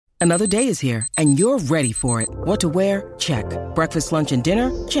Another day is here, and you're ready for it. What to wear? Check. Breakfast, lunch, and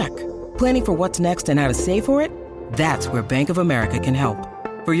dinner? Check. Planning for what's next and how to save for it? That's where Bank of America can help.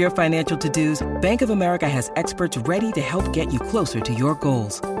 For your financial to-dos, Bank of America has experts ready to help get you closer to your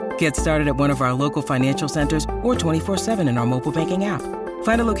goals. Get started at one of our local financial centers or 24/7 in our mobile banking app.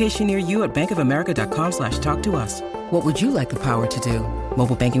 Find a location near you at bankofamerica.com/talktous. What would you like the power to do?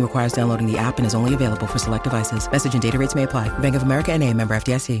 Mobile banking requires downloading the app and is only available for select devices. Message and data rates may apply. Bank of America N.A., member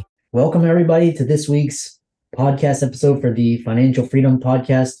FDIC. Welcome, everybody, to this week's podcast episode for the Financial Freedom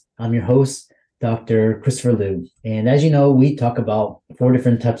Podcast. I'm your host, Dr. Christopher Liu. And as you know, we talk about 4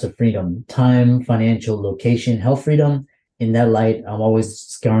 different types of freedom: time, financial, location, health freedom. In that light, I'm always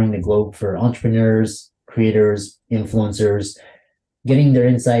scouring the globe for entrepreneurs, creators, influencers, getting their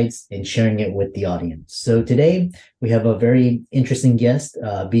insights and sharing it with the audience. So today we have a very interesting guest,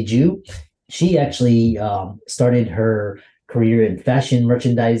 Biju. She actually started her career in fashion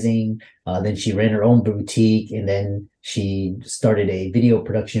merchandising. Then she ran her own boutique, and then she started a video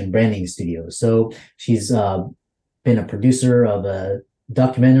production branding studio. So she's been a producer of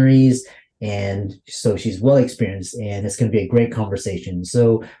documentaries, and so she's well experienced, and it's going to be a great conversation.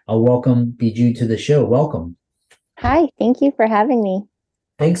 So I'll welcome Biju to the show. Welcome. Hi, thank you for having me.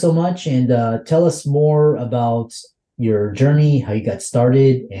 Thanks so much. And tell us more about your journey, how you got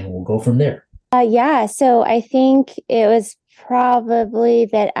started, and we'll go from there. So I think it was probably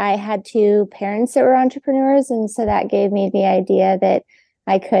that I had 2 parents that were entrepreneurs, and so that gave me the idea that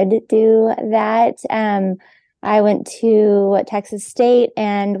I could do that. I went to Texas State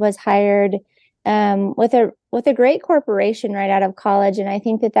and was hired with a great corporation right out of college, and I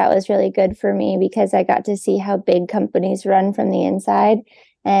think that was really good for me because I got to see how big companies run from the inside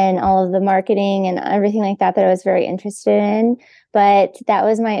and all of the marketing and everything like that I was very interested in. But that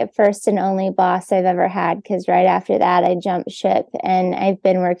was my first and only boss I've ever had, because right after that, I jumped ship and I've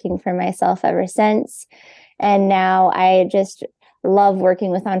been working for myself ever since. And now I just love working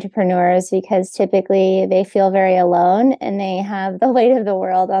with entrepreneurs because typically they feel very alone and they have the weight of the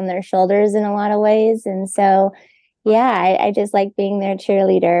world on their shoulders in a lot of ways. And so, I just like being their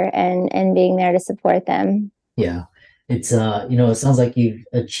cheerleader and being there to support them. Yeah. It's, it sounds like you've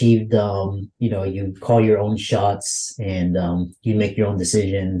achieved, you call your own shots and you make your own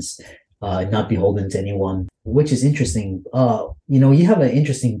decisions, not beholden to anyone, which is interesting. You have an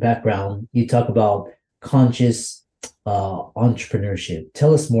interesting background. You talk about conscious entrepreneurship.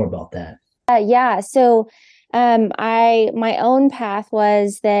 Tell us more about that. My own path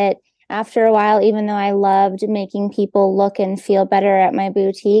was that after a while, even though I loved making people look and feel better at my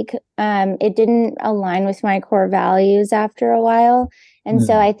boutique, it didn't align with my core values after a while. And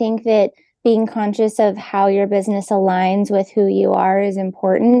so I think that being conscious of how your business aligns with who you are is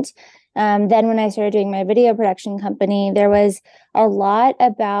important. Then when I started doing my video production company, there was a lot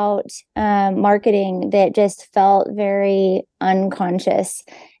about marketing that just felt very unconscious.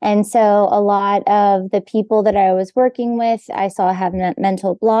 And so a lot of the people that I was working with, I saw have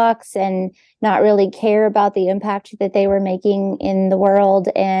mental blocks and not really care about the impact that they were making in the world.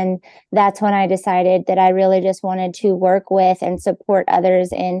 And that's when I decided that I really just wanted to work with and support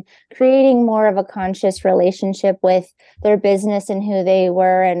others in creating more of a conscious relationship with their business and who they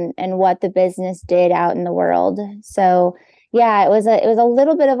were and what the business did out in the world. So it was a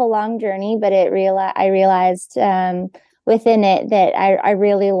little bit of a long journey, but I realized within it that I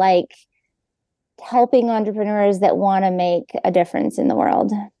really like helping entrepreneurs that want to make a difference in the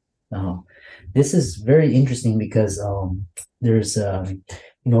world. Oh, this is very interesting because there's a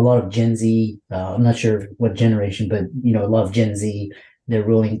lot of Gen Z. I'm not sure what generation, but a lot of Gen Z. They're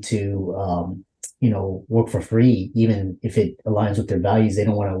willing to work for free, even if it aligns with their values. They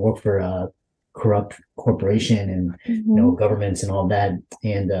don't want to work for a corrupt corporation and governments and all that.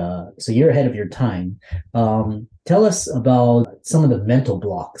 And so you're ahead of your time. Tell us about some of the mental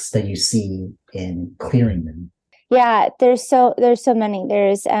blocks that you see in clearing them. Yeah, there's so many.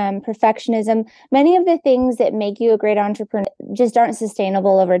 There's perfectionism. Many of the things that make you a great entrepreneur just aren't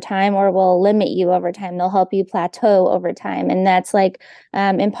sustainable over time or will limit you over time. They'll help you plateau over time. And that's like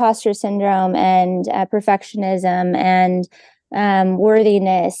imposter syndrome and perfectionism and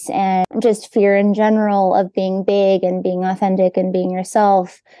worthiness and just fear in general of being big and being authentic and being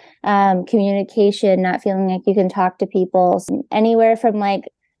yourself. Communication, not feeling like you can talk to people. Anywhere from like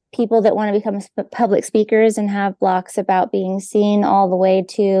people that want to become public speakers and have blocks about being seen, all the way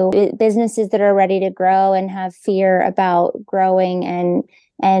to businesses that are ready to grow and have fear about growing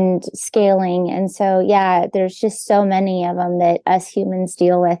and scaling. And so, there's just so many of them that us humans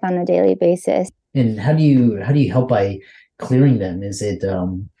deal with on a daily basis. And how do you help by clearing them? Is it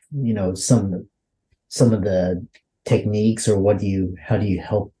some of the techniques, or how do you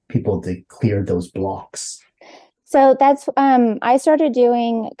help people to clear those blocks? So that's I started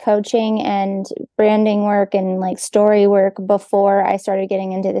doing coaching and branding work and like story work before I started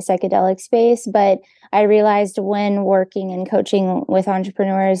getting into the psychedelic space. But I realized when working and coaching with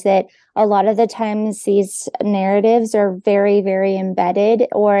entrepreneurs that a lot of the times these narratives are very, very embedded,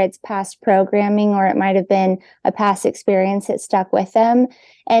 or it's past programming, or it might have been a past experience that stuck with them.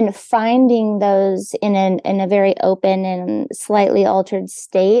 And finding those in a very open and slightly altered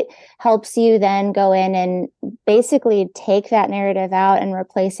state helps you then go in and basically take that narrative out and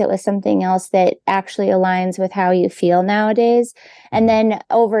replace it with something else that actually aligns with how you feel nowadays. And then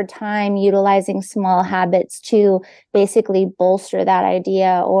over time, utilizing small habits to basically bolster that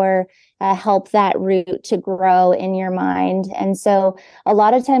idea or help that root to grow in your mind. And so a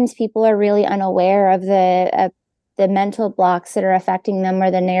lot of times people are really unaware of the mental blocks that are affecting them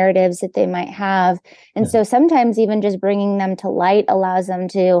or the narratives that they might have. And so sometimes even just bringing them to light allows them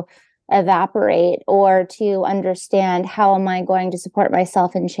to evaporate or to understand, how am I going to support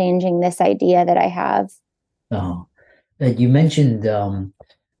myself in changing this idea that I have? You mentioned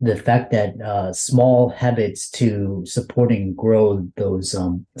the fact that small habits to support and grow those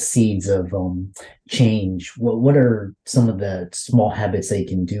seeds of change. What are some of the small habits they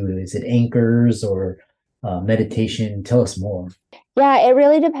can do? Is it anchors or meditation? Tell us more. Yeah, it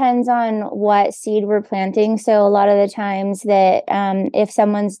really depends on what seed we're planting. So a lot of the times that if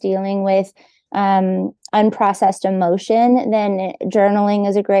someone's dealing with unprocessed emotion, then journaling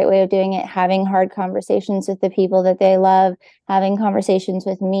is a great way of doing it. Having hard conversations with the people that they love, having conversations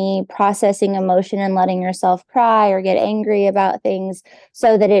with me, processing emotion and letting yourself cry or get angry about things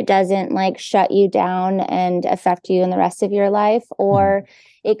so that it doesn't like shut you down and affect you in the rest of your life. Or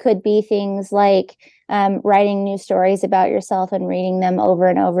it could be things like writing new stories about yourself and reading them over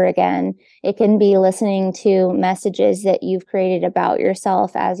and over again. It can be listening to messages that you've created about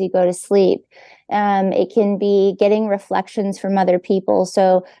yourself as you go to sleep. It can be getting reflections from other people.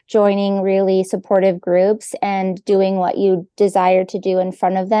 So joining really supportive groups and doing what you desire to do in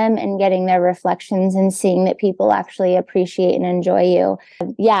front of them and getting their reflections and seeing that people actually appreciate and enjoy you.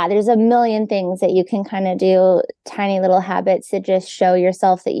 Yeah, there's a million things that you can kind of do, tiny little habits that just show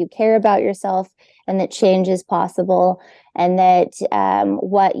yourself that you care about yourself and that change is possible and that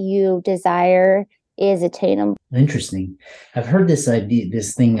what you desire is attainable. Interesting. I've heard this idea,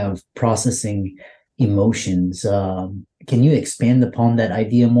 this thing of processing emotions. Can you expand upon that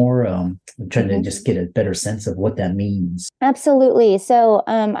idea more? I'm trying to just get a better sense of what that means. Absolutely. So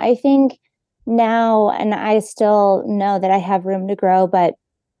I think now, and I still know that I have room to grow, but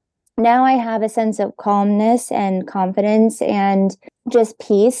now I have a sense of calmness and confidence and just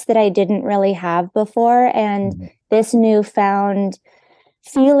peace that I didn't really have before. And this newfound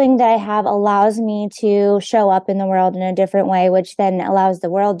feeling that I have allows me to show up in the world in a different way, which then allows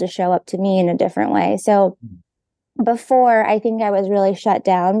the world to show up to me in a different way. So before, I think I was really shut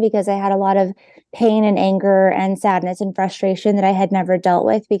down because I had a lot of pain and anger and sadness and frustration that I had never dealt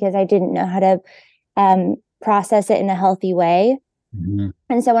with because I didn't know how to process it in a healthy way.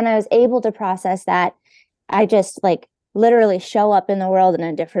 And so when I was able to process that, I just like literally show up in the world in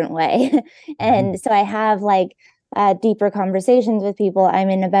a different way. And so I have like deeper conversations with people. I'm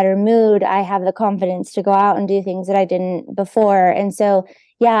in a better mood. I have the confidence to go out and do things that I didn't before. And so,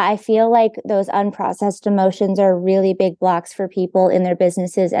 yeah, I feel like those unprocessed emotions are really big blocks for people in their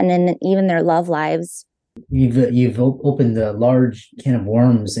businesses and in even their love lives. You've opened a large can of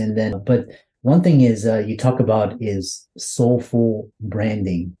worms, but one thing is you talk about is soulful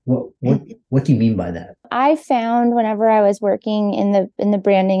branding. What do you mean by that? I found whenever I was working in the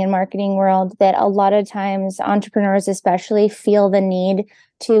branding and marketing world that a lot of times entrepreneurs especially feel the need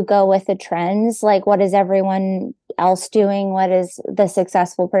to go with the trends, like what is everyone else doing? What is the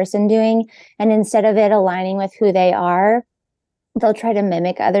successful person doing? And instead of it aligning with who they are, they'll try to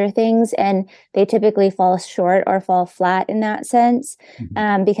mimic other things, and they typically fall short or fall flat in that sense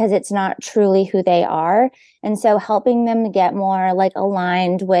because it's not truly who they are. And so helping them to get more like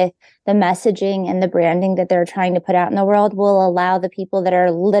aligned with the messaging and the branding that they're trying to put out in the world will allow the people that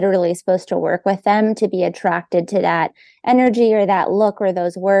are literally supposed to work with them to be attracted to that energy or that look or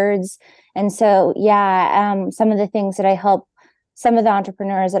those words. And so, some of the things that I help some of the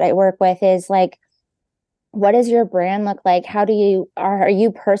entrepreneurs that I work with is like, what does your brand look like? Are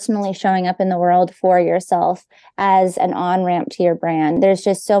you personally showing up in the world for yourself as an on-ramp to your brand? There's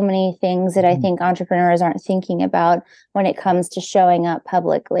just so many things that I think entrepreneurs aren't thinking about when it comes to showing up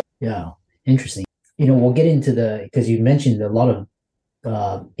publicly. Yeah, interesting. We'll get into because you mentioned a lot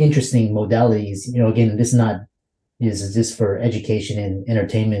of interesting modalities. Again, this is just for education and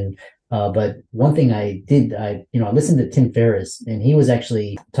entertainment But one thing I listened to Tim Ferriss, and he was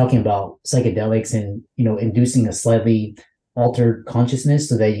actually talking about psychedelics and, inducing a slightly altered consciousness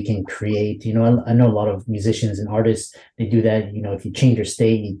so that you can create, I know a lot of musicians and artists, they do that, if you change your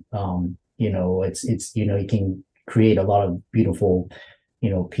state, you can create a lot of beautiful,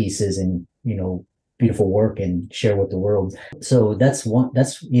 pieces and, beautiful work and share with the world. So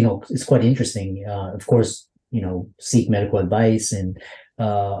it's quite interesting. Of course, seek medical advice. And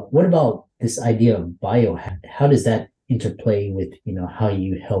what about this idea of biohack? How does that interplay with, how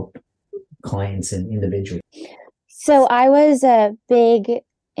you help clients and individuals? So I was a big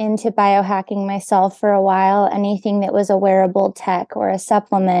into biohacking myself for a while. Anything that was a wearable tech or a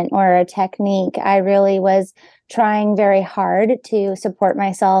supplement or a technique, I really was trying very hard to support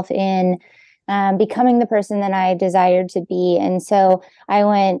myself in becoming the person that I desired to be. And so I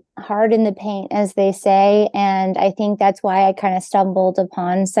went hard in the paint, as they say. And I think that's why I kind of stumbled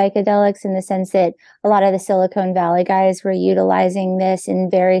upon psychedelics, in the sense that a lot of the Silicon Valley guys were utilizing this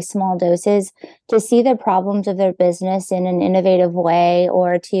in very small doses to see the problems of their business in an innovative way,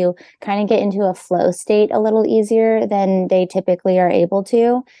 or to kind of get into a flow state a little easier than they typically are able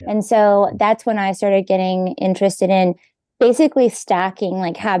to. Yeah. And so that's when I started getting interested in basically stacking,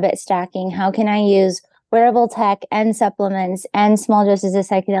 like habit stacking. How can I use wearable tech and supplements and small doses of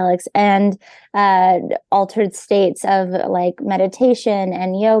psychedelics and altered states of like meditation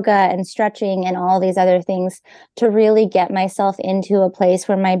and yoga and stretching and all these other things to really get myself into a place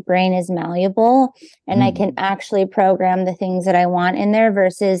where my brain is malleable and I can actually program the things that I want in there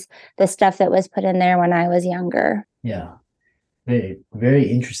versus the stuff that was put in there when I was younger. Yeah, very, very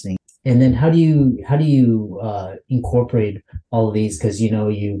interesting. And then how do you incorporate all of these? Because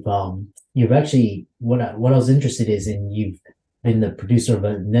you've actually, what I was interested is in, you've been the producer of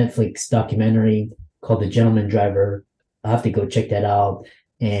a Netflix documentary called The Gentleman Driver. I have to go check that out.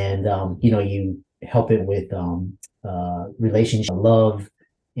 And you help it with relationship, love,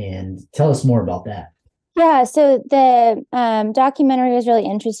 and tell us more about that. Yeah, so the documentary was really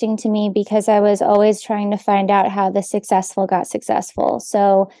interesting to me because I was always trying to find out how the successful got successful.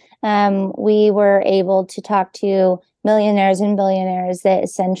 So we were able to talk to millionaires and billionaires that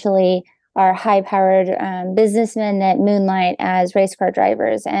essentially are high-powered businessmen that moonlight as race car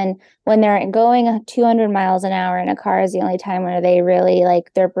drivers. And when they're going 200 miles an hour in a car is the only time where they really,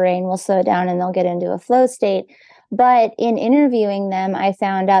 like, their brain will slow down and they'll get into a flow state. But in interviewing them, I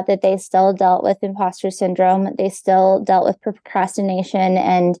found out that they still dealt with imposter syndrome. They still dealt with procrastination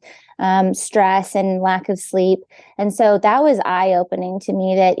and stress and lack of sleep. And so that was eye-opening to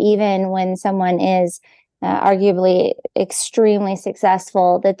me, that even when someone is arguably extremely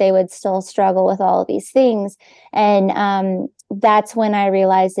successful, that they would still struggle with all of these things. And that's when I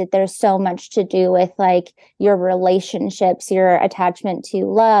realized that there's so much to do with like your relationships, your attachment to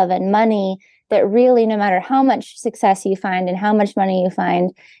love and money, that really, no matter how much success you find and how much money you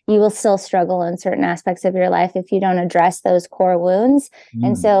find, you will still struggle in certain aspects of your life if you don't address those core wounds.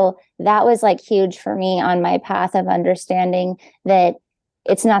 And so that was like huge for me on my path of understanding that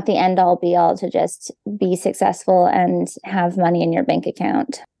it's not the end all be all to just be successful and have money in your bank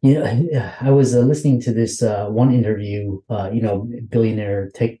account. Yeah, I was listening to this one interview, billionaire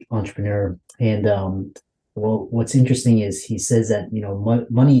tech entrepreneur, and well, what's interesting is he says that,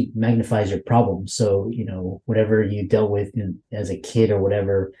 money magnifies your problems. So, whatever you dealt with as a kid or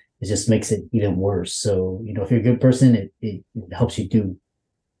whatever, it just makes it even worse. So, if you're a good person, it helps you do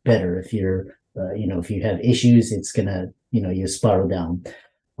better. If you're, if you have issues, it's gonna, you spiral down,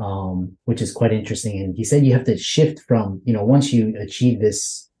 which is quite interesting. And he said you have to shift from, once you achieve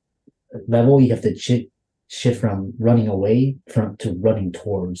this level, you have to shift from running away to running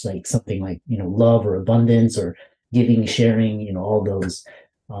towards, like something like, love or abundance or giving, sharing, all those.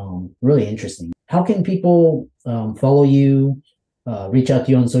 Really interesting. How can people follow you, reach out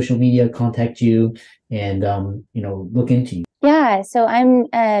to you on social media, contact you, and look into you? Yeah, so I'm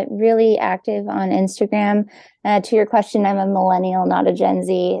really active on Instagram. To your question, I'm a millennial, not a Gen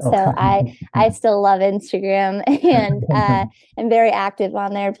Z. So I still love Instagram, and I'm very active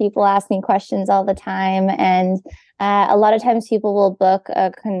on there. People ask me questions all the time. And a lot of times people will book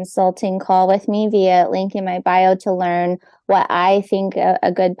a consulting call with me via link in my bio to learn what I think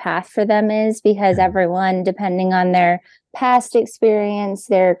a good path for them is, because everyone, depending on their past experience,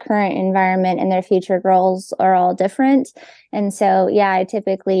 their current environment, and their future goals are all different. And so, yeah, I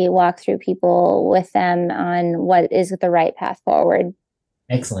typically walk through people with them on what is the right path forward.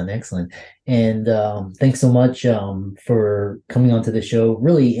 Excellent. And thanks so much for coming onto the show.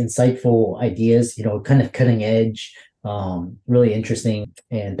 Really insightful ideas, kind of cutting edge, Really interesting.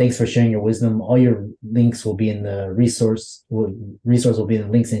 And thanks for sharing your wisdom. All your links will be in the resource will be in the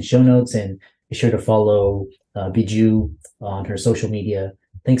links and show notes. And be sure to follow Bijou on her social media.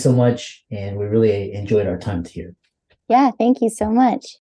 Thanks so much. And we really enjoyed our time here. Yeah, thank you so much.